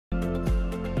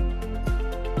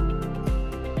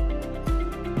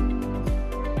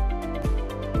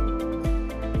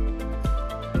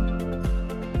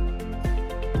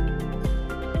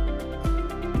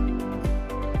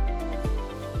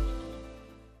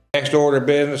Next order of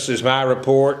business is my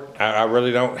report. I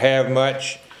really don't have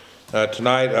much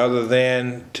tonight other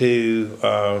than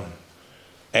to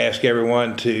ask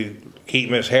everyone to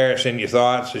keep Ms. Harris in your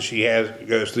thoughts as she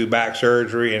goes through back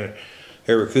surgery and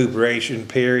her recuperation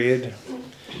period.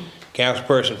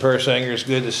 Councilperson Persinger, it's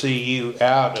good to see you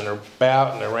out and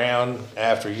about and around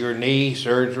after your knee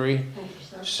surgery.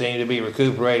 You seem to be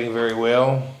recuperating very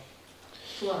well.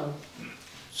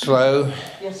 Slow?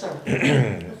 Yes,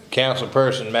 sir.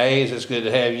 Councilperson Mays, it's good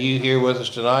to have you here with us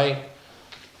tonight.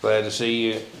 Glad to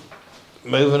see you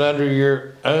moving under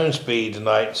your own speed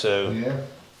tonight, so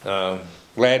yeah.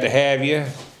 Glad to have you.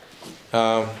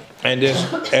 And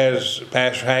just as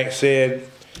Pastor Hank said,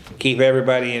 keep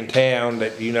everybody in town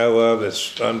that you know of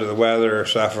that's under the weather or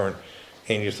suffering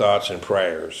in your thoughts and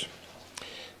prayers.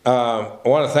 I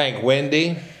want to thank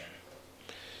Wendy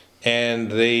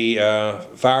and the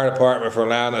fire department for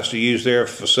allowing us to use their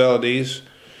facilities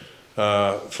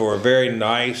for a very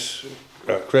nice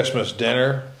Christmas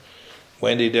dinner.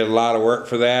 Wendy did a lot of work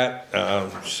for that.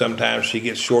 Sometimes she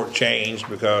gets shortchanged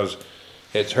because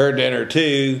it's her dinner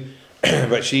too,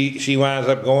 but she winds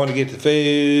up going to get the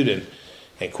food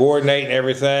and coordinating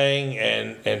everything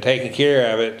and taking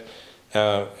care of it.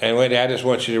 And Wendy, I just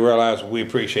want you to realize we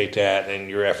appreciate that, and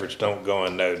your efforts don't go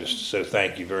unnoticed. So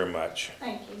thank you very much.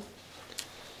 Thank you.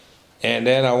 And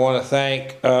then I want to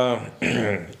thank,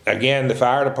 again, the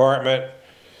fire department,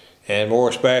 and more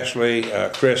especially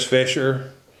Chris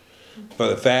Fisher for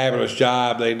the fabulous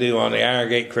job they do on the Iron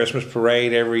Gate Christmas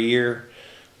Parade every year.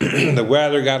 The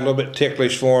weather got a little bit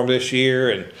ticklish for them this year,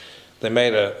 and they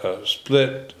made a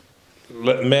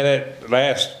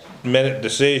last minute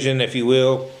decision, if you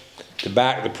will, to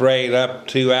back the parade up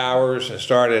 2 hours and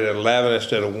start at 11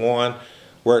 instead of 1.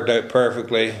 Worked out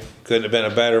perfectly. Couldn't have been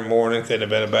a better morning, couldn't have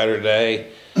been a better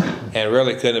day, and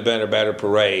really couldn't have been a better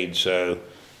parade. So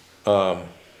on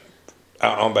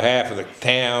behalf of the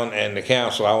town and the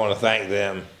council, I want to thank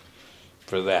them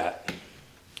for that.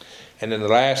 And then the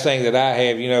last thing that I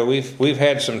have, you know, we've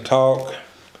had some talk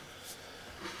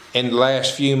in the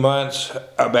last few months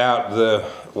about the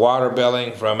water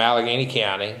billing from Allegheny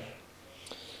County.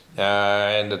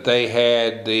 And that they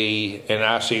had and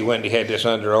I see Wendy had this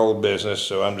under old business,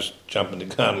 so I'm just jumping the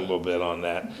gun a little bit on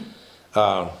that.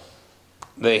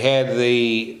 They had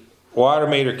the water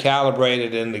meter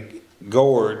calibrated in the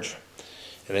gorge,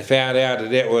 and they found out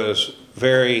that it was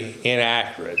very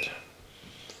inaccurate.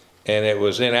 And it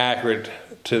was inaccurate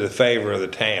to the favor of the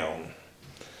town.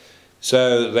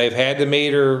 So they've had the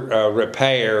meter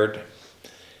repaired,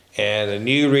 and the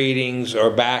new readings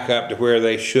are back up to where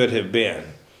they should have been.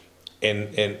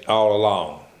 In all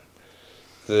along.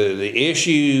 The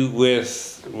issue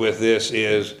with this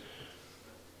is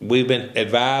we've been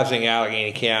advising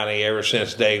Allegheny County ever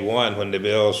since day one when the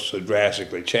bills so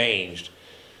drastically changed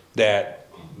that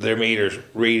their meters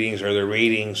readings or their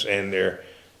readings and their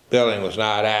billing was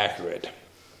not accurate.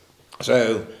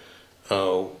 So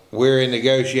we're in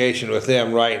negotiation with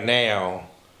them right now.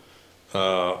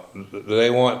 They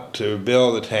want to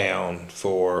bill the town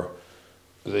for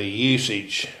the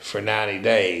usage for 90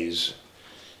 days,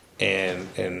 and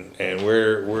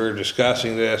we're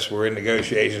discussing this. We're in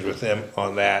negotiations with them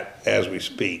on that as we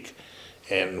speak,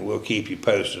 and we'll keep you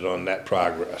posted on that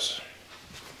progress.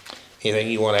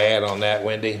 Anything you want to add on that,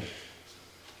 Wendy?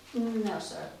 No,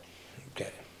 sir.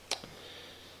 Okay.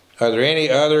 Are there any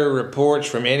other reports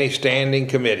from any standing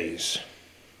committees?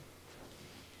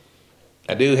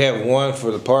 I do have one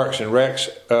for the Parks and Recs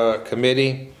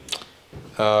committee.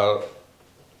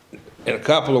 In a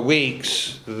couple of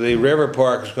weeks, the river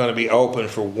park is going to be open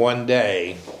for 1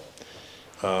 day.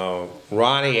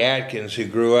 Ronnie Atkins, who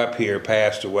grew up here,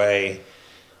 passed away.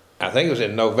 I think it was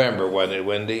in November, wasn't it,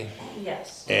 Wendy?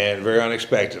 Yes. And very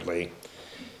unexpectedly.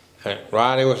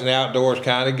 Ronnie was an outdoors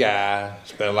kind of guy.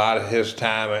 Spent a lot of his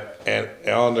time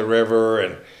on the river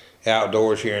and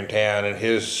outdoors here in town. And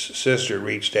his sister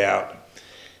reached out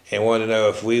and wanted to know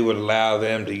if we would allow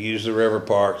them to use the river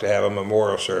park to have a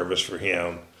memorial service for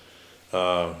him.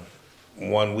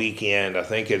 One weekend, I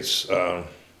think it's the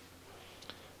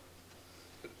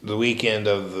weekend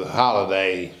of the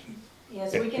holiday.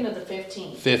 Yes, weekend of the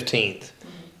 15th. 15th.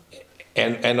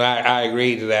 And I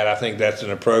agree to that. I think that's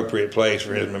an appropriate place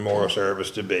for his memorial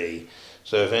service to be.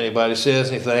 So if anybody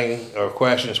says anything or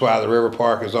questions why the river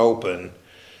park is open,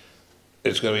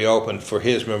 it's going to be open for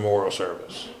his memorial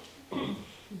service.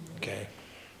 Okay.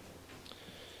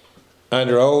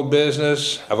 Under old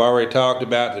business, I've already talked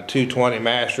about the 220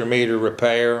 master meter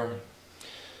repair.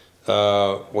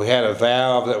 We had a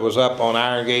valve that was up on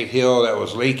Iron Gate Hill that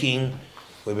was leaking.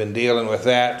 We've been dealing with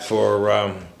that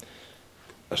for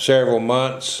several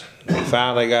months. We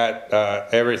finally got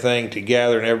everything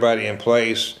together and everybody in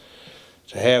place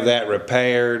to have that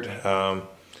repaired.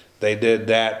 They did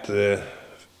that the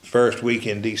first week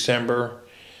in December,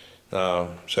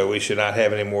 so we should not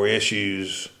have any more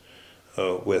issues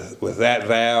with that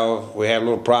valve. We had a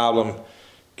little problem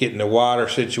getting the water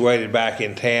situated back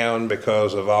in town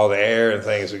because of all the air and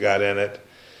things that got in it,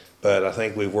 but I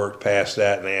think we've worked past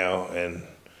that now and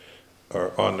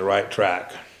are on the right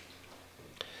track.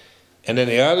 And then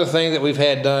the other thing that we've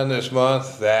had done this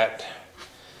month that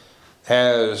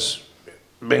has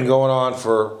been going on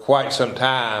for quite some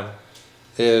time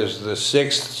is the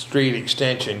 6th Street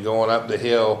extension going up the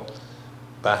hill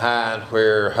behind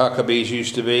where Huckabee's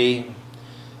used to be,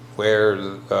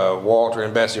 where Walter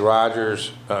and Bessie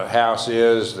Rogers' house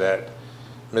is that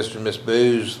Mr. and Miss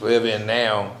Booze live in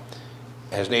now,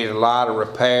 has needed a lot of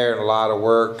repair and a lot of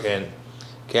work, and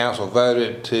council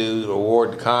voted to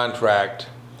award the contract,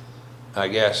 I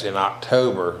guess, in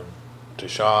October to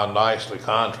Sean Nicely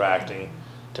Contracting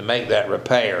to make that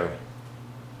repair.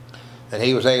 And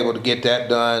he was able to get that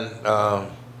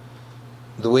done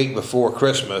the week before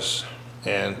Christmas.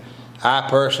 And I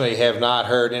personally have not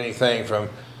heard anything from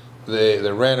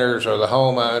the renters or the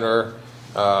homeowner,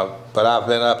 but I've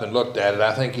been up and looked at it.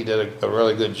 I think he did a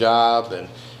really good job, and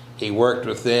he worked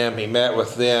with them, he met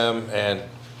with them, and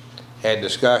had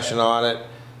discussion on it.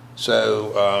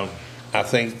 So I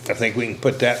think we can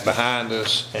put that behind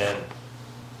us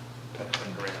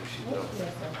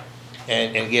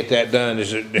and get that done. Do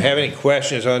you have any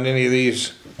questions on any of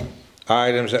these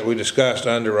items that we discussed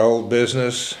under old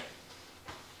business?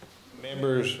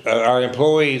 Members, our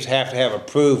employees have to have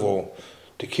approval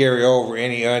to carry over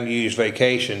any unused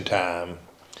vacation time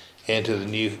into the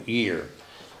new year.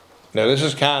 Now this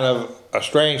is kind of a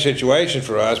strange situation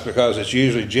for us because it's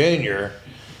usually Junior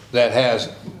that has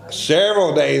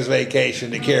several days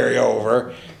vacation to carry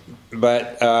over,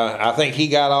 but I think he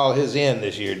got all his in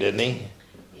this year, didn't he?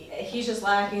 He's just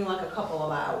lacking like a couple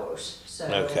of hours, so.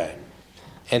 Okay.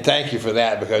 And thank you for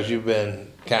that, because you've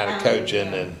been kind of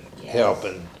coaching and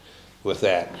helping with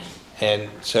that. And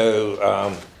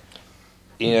so,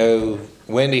 you know,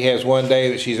 Wendy has one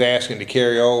day that she's asking to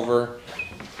carry over.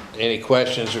 Any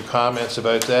questions or comments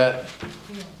about that?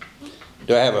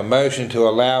 Do I have a motion to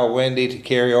allow Wendy to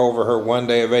carry over her one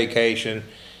day of vacation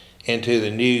into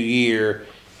the new year?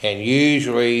 And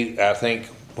usually, I think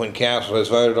when council has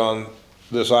voted on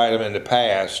this item in the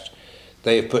past,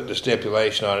 they've put the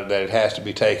stipulation on it that it has to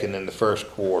be taken in the first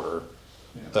quarter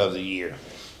of the year.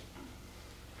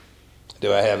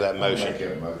 Do I have that motion? I'll make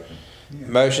that motion.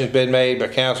 Motion's been made by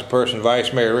Councilperson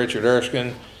Vice Mayor Richard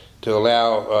Erskine to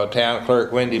allow Town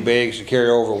Clerk Wendy Biggs to carry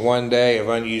over one day of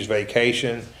unused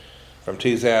vacation from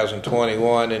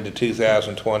 2021 into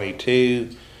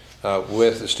 2022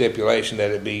 with the stipulation that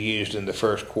it be used in the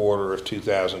first quarter of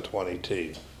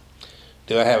 2022.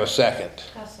 Do I have a second?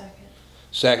 I'll second.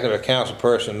 Seconded by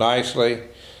Councilperson Nicely.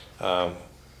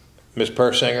 Ms.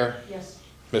 Persinger? Yes.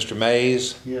 Mr.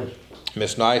 Mays? Yes.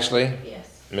 Ms. Nicely?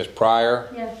 Yes. Ms. Pryor?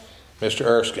 Yes. Mr.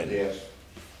 Erskine? Yes.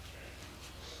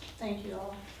 Thank you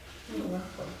all. You're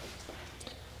welcome.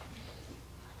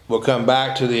 We'll come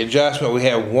back to the adjustment. We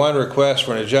have one request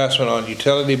for an adjustment on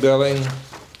utility billing.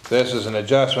 This is an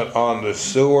adjustment on the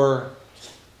sewer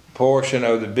portion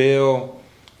of the bill.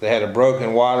 They had a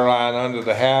broken water line under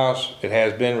the house. It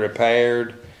has been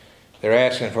repaired. They're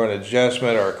asking for an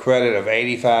adjustment or a credit of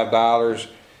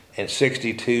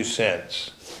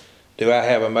 $85.62. Do I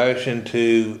have a motion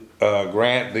to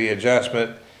grant the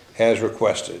adjustment as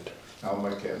requested? I'll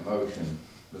make that motion,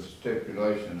 the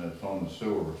stipulation that's on the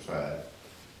sewer side.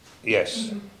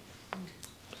 Yes.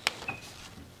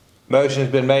 Motion has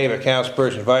been made by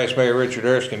Councilperson Vice Mayor Richard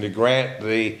Erskine to grant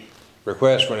the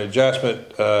request for an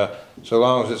adjustment so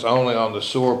long as it's only on the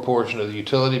sewer portion of the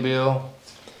utility bill.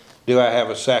 Do I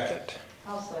have a second?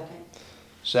 I'll second.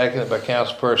 Seconded by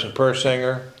Councilperson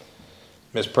Persinger.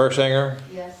 Ms. Persinger?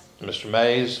 Yes. Mr.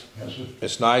 Mays? Yes.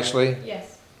 Ms. Nicely?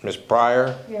 Yes. Ms.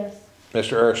 Pryor? Yes.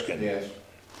 Mr. Erskine? Yes.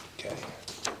 Okay.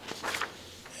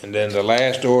 And then the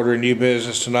last order of new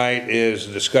business tonight is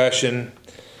discussion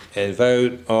and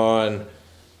vote on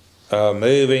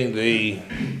moving the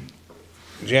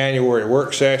January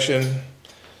work session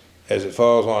as it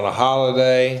falls on a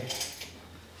holiday.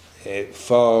 It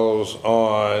falls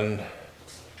on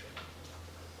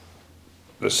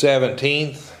the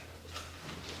 17th,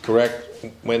 correct,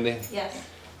 Wendy? Yes.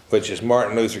 Which is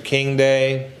Martin Luther King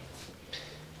Day.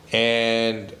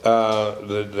 And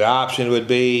the option would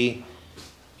be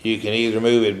you can either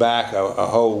move it back a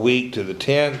whole week to the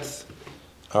 10th,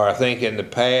 or I think in the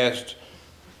past,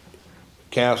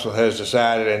 council has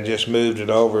decided and just moved it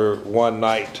over one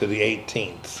night to the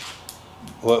 18th.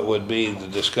 what would be the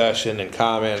discussion and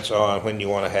comments on when you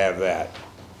want to have that?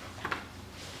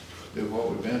 Do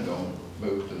what we've been doing,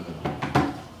 move to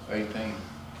the 18th.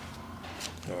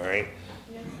 All right.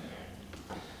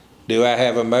 Do I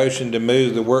have a motion to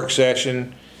move the work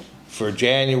session for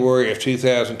January of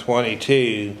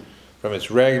 2022 from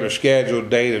its regular scheduled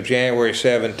date of January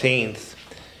 17th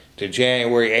to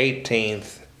January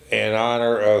 18th in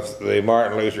honor of the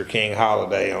Martin Luther King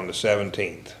holiday on the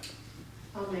 17th?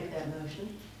 I'll make that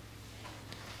motion.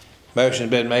 Motion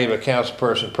been made by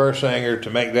Councilperson Persinger to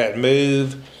make that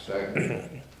move.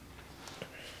 Second.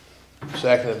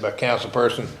 Seconded by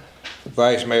Councilperson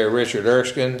Vice Mayor Richard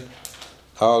Erskine.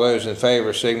 All those in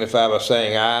favor signify by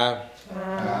saying aye.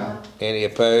 Aye. Any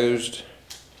opposed?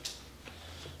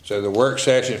 So the work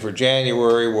session for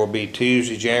January will be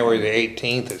Tuesday, January the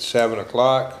 18th at 7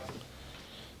 o'clock.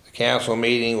 The council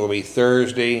meeting will be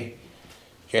Thursday,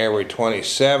 January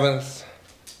 27th,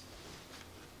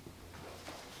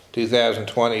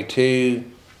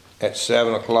 2022 at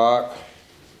 7 o'clock.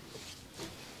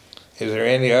 Is there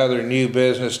any other new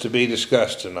business to be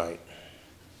discussed tonight?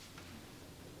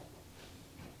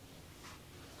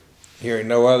 Hearing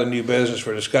no other new business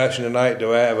for discussion tonight,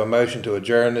 do I have a motion to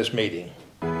adjourn this meeting?